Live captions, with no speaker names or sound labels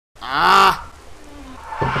Ah!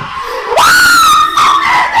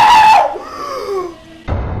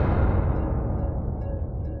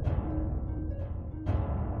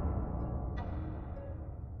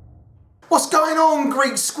 What's going on,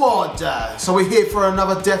 Greek squad? So we're here for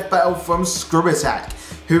another death battle from Screw Attack.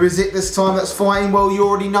 Who is it this time that's fighting? Well, you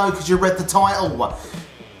already know because you read the title.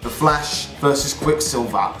 The Flash versus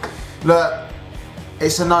Quicksilver. Look,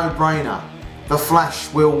 it's a no-brainer. The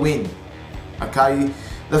Flash will win. Okay?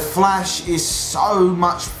 The Flash is so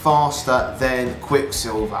much faster than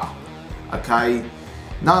Quicksilver. Okay?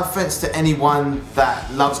 No offense to anyone that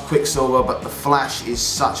loves Quicksilver, but the Flash is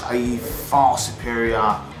such a far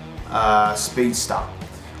superior speedster.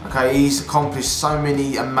 Okay, he's accomplished so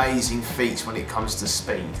many amazing feats when it comes to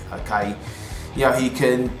speed. Okay, you know, he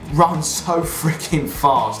can run so freaking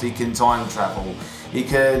fast. He can time travel. He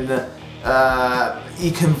can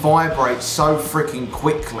vibrate so freaking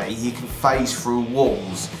quickly. He can phase through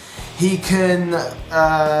walls. He can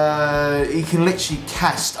literally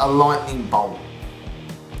cast a lightning bolt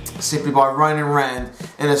simply by running around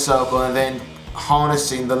in a circle and then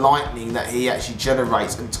harnessing the lightning that he actually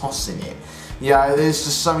generates and tossing it. You know, there's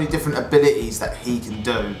just so many different abilities that he can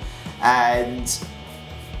do. And,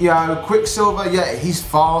 you know, Quicksilver, yeah, he's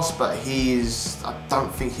fast, but I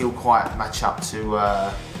don't think he'll quite match up to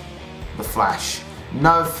the Flash.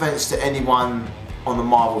 No offense to anyone on the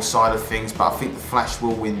Marvel side of things, but I think the Flash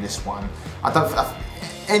will win this one.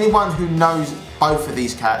 Anyone who knows both of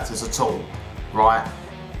these characters at all, right,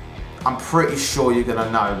 I'm pretty sure you're going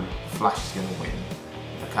to know Flash is going to win.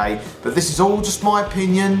 Okay, but this is all just my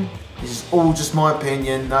opinion. This is all just my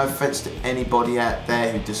opinion. No offense to anybody out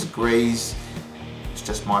there who disagrees. It's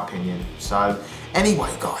just my opinion. So, anyway,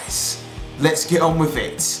 guys, let's get on with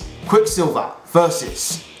it. Quicksilver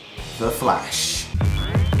versus the Flash.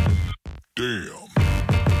 Damn.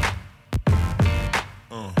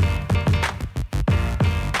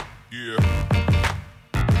 Yeah.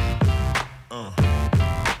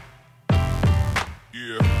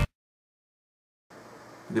 Yeah.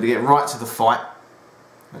 We're going to get right to the fight.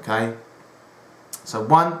 Okay. So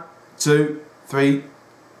 1, 2, 3,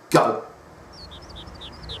 go.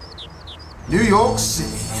 New York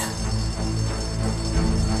City.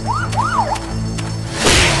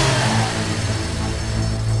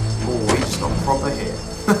 Oh, he just got proper hit.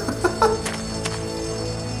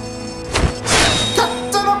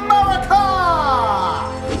 Captain America!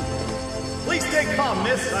 Please stay calm,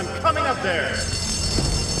 miss. I'm coming up there.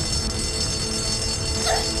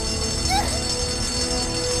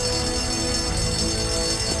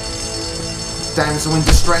 Damsel in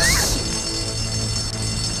distress.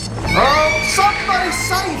 Oh, somebody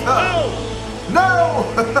save her! No!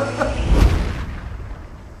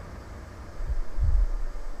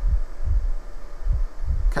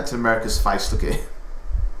 Captain America's face, look at it.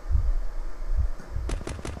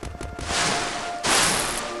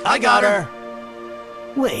 I got her!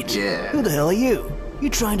 Wait, Yeah. who the hell are you? You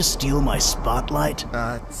trying to steal my spotlight?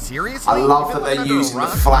 Seriously? I love that they're using the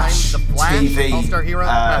Flash TV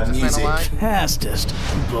music. Fastest?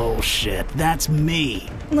 Bullshit, that's me.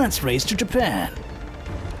 Let's race to Japan.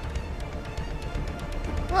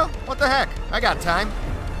 Well, what the heck? I got time.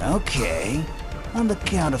 Okay, on the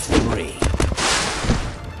count of 3.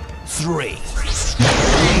 3.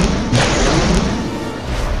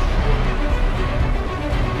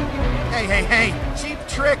 Hey, cheap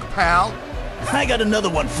trick, pal. I got another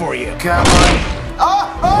one for you. Come on.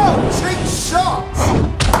 Oh, cheap shot!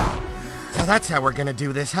 So that's how we're gonna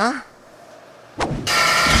do this, huh?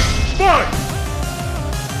 Fight!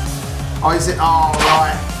 Oh, is it? Oh,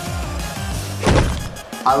 right.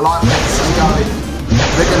 I like where this is going.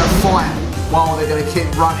 They're going to fight while they're going to keep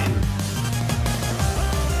running.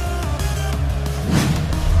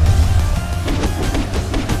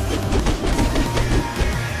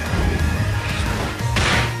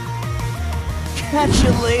 Catch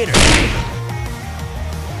you later.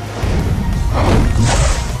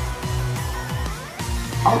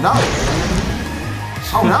 Oh, no.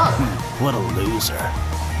 Oh, no. What a loser.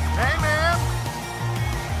 Hey, man!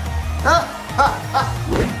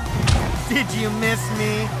 Did you miss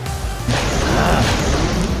me?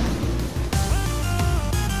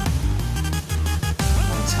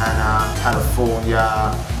 Montana, California.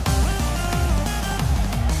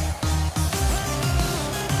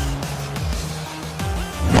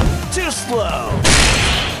 Too slow.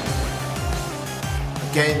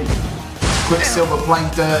 Again, Quicksilver playing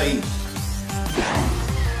dirty.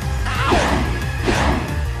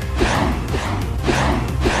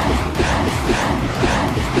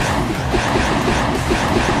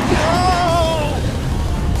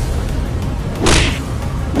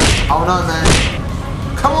 Oh no, man.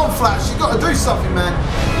 Come on, on, Flash, you got to do something, man.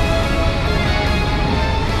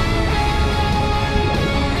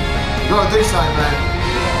 You got to do something, man.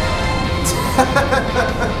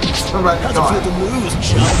 How's it feel to lose,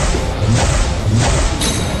 chump?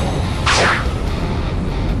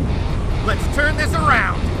 Let's turn this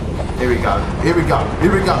around. Here we go. Here we go.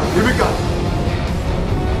 Here we go. Here we go.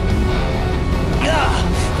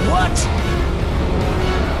 What?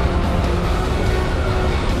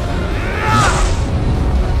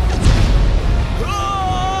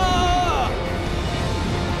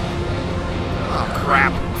 Oh,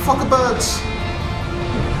 crap. Fucker birds.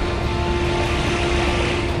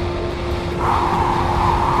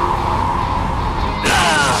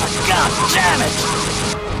 God damn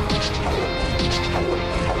it!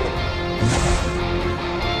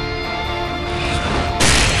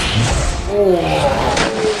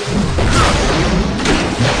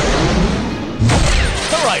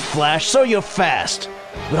 Alright, Flash, so you're fast.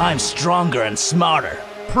 But I'm stronger and smarter.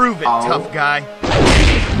 Prove it, Oh. tough guy.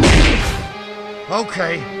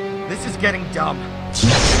 Okay, this is getting dumb.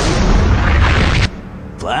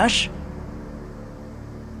 Flash?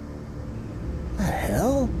 The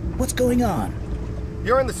hell? What's going on?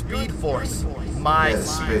 You're in the Speed Force. My Yeah, the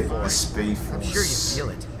Speed Force. speed force. I'm sure you feel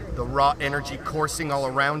it. The raw energy coursing all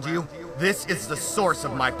around you. This is the source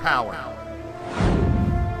of my power.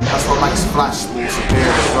 That's what makes Flash more superior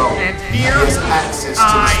as well. And He here has access to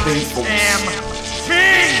the speed force. am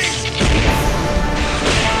King!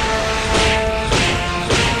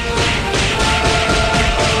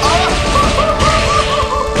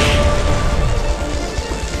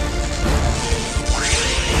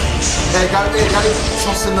 There you go, there you go.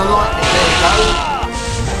 Tossing the lightning. There you go.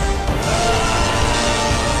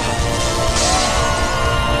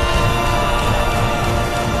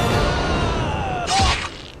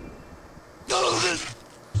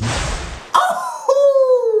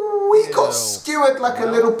 Oh, he got skewered like a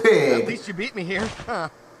little At pig. least you beat me here. Huh.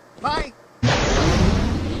 Bye.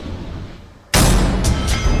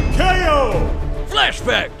 KO!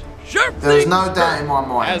 Flashback! Sharp There's things no first. doubt in my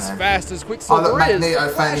mind, As man. fast as I Quicksilver look is, Magneto the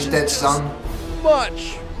fan Flash is is dead, just son.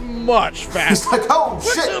 much It's faster. like, oh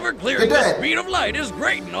shit, Quicksilver you're clearing the dead. speed of light is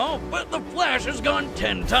great and all, but the Flash has gone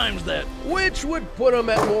 10 times that. Which would put him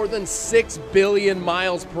at more than 6 billion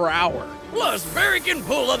miles per hour. Plus, Barry can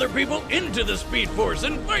pull other people into the Speed Force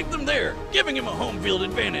and fight them there, giving him a home field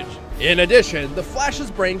advantage. In addition, the Flash's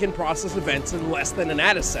brain can process events in less than an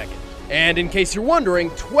attisecond. And in case you're wondering,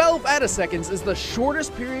 12 attiseconds is the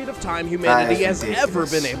shortest period of time humanity has ever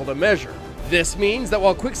ridiculous. been able to measure. This means that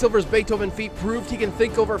while Quicksilver's Beethoven feat proved he can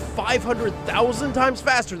think over 500,000 times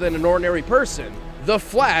faster than an ordinary person, the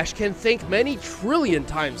Flash can think many trillion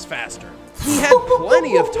times faster. He had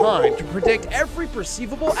plenty of time to predict every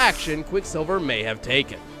perceivable action Quicksilver may have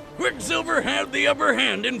taken. Quicksilver had the upper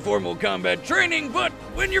hand in formal combat training, but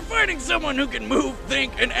when you're fighting someone who can move,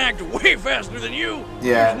 think, and act way faster than you,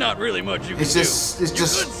 Yeah. there's not really much you can It's do. just- it's you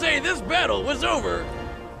just- could say this battle was over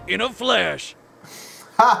in a flash.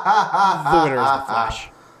 The winner is the Flash.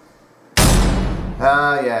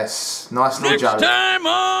 Ah, yes. Nice little Next joke. time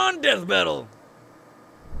on Death Battle.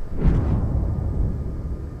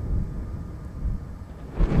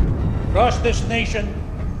 Across this nation,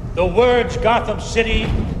 the words Gotham City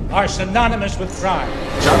are synonymous with crime.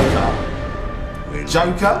 Joker.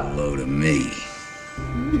 Joker? Hello to me.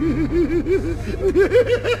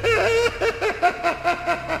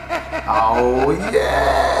 Oh,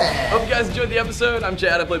 yeah. Hope you guys enjoyed the episode. I'm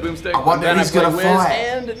Chad, I play Boomstick. I wonder Ben, who's I play gonna Wiz, fight.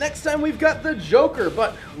 And next time we've got the Joker,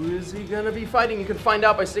 but who is he gonna be fighting? You can find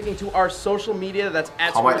out by sticking to our social media. That's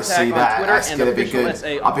at Can't wait to Attack see on that. Twitter That's and gonna be official good. SA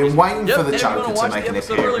I've been on waiting Facebook. for the Yep, and if you Joker wanna to watch make the an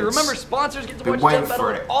episode early, appearance. remember, sponsors get to Been watch waiting Death Battle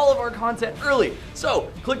for and it. all of our content early. So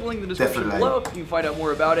click the link in the description Definitely. below. You can find out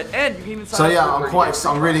more about it, and you can even sign So up yeah, for I'm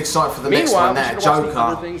free. I'm really excited for the next Meanwhile, one be now. sure to watch the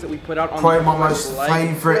other Joker. things that we put out on Probably the my YouTube, most like,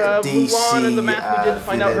 favourite Mulan and the DC math we did to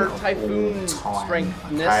find out her villain of typhoon all time.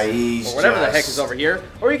 strengthness, Okay, he's or whatever the just- heck is over here.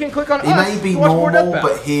 Or you can click on He us may be to watch more Death normal,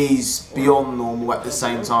 Battle. but he's beyond normal at the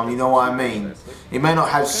same time. You know what I mean? He may not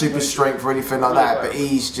have super strength or anything like that, but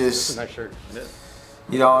he's just, Nice shirt.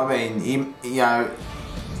 you know what I mean?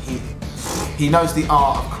 He knows the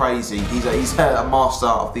art of crazy. He's a master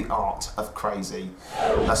of the art of crazy.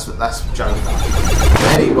 That's Joker.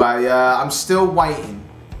 Anyway, I'm still waiting.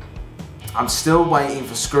 I'm still waiting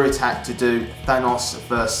for Screw Attack to do Thanos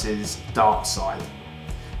versus Darkseid.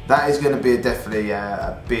 That is going to be definitely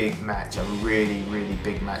a big match, a really, really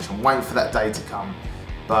big match. I'm waiting for that day to come.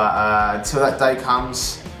 But until that day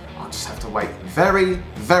comes, I'll just have to wait very,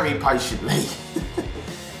 very patiently.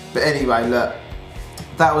 But anyway, look,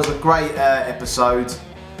 that was a great episode.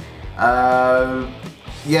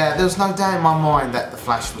 yeah, there was no doubt in my mind that the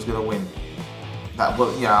Flash was going to win. That,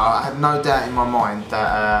 well, you know, I had no doubt in my mind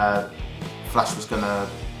that Flash was going to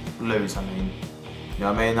lose. I mean, you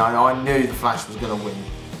know what I mean? I knew the Flash was going to win,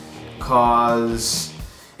 because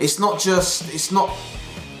it's not.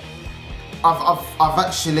 I've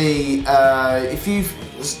actually, if you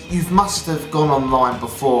must have gone online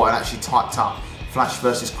before and actually typed up Flash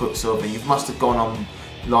versus Quicksilver. You must have gone on,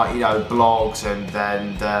 like, you know, blogs and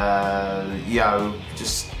you know,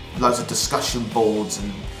 just loads of discussion boards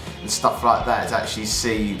and stuff like that to actually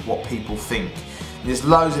see what people think. And there's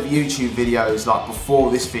loads of YouTube videos, like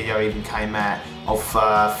before this video even came out, of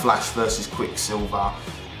Flash versus Quicksilver,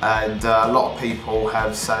 and a lot of people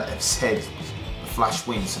have said the Flash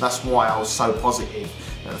wins. So that's why I was so positive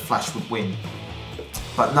that the Flash would win.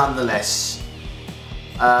 But nonetheless,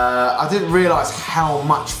 I didn't realise how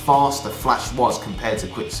much faster Flash was compared to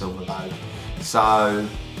Quicksilver though. So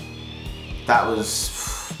that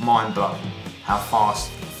was mind-blowing how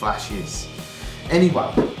fast Flash is.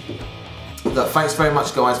 Anyway, look, thanks very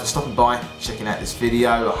much guys for stopping by, checking out this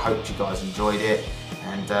video. I hope you guys enjoyed it,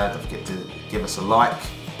 and don't forget to give us a like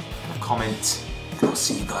and a comment, and I'll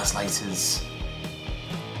see you guys later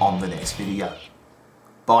on the next video.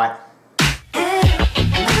 Bye.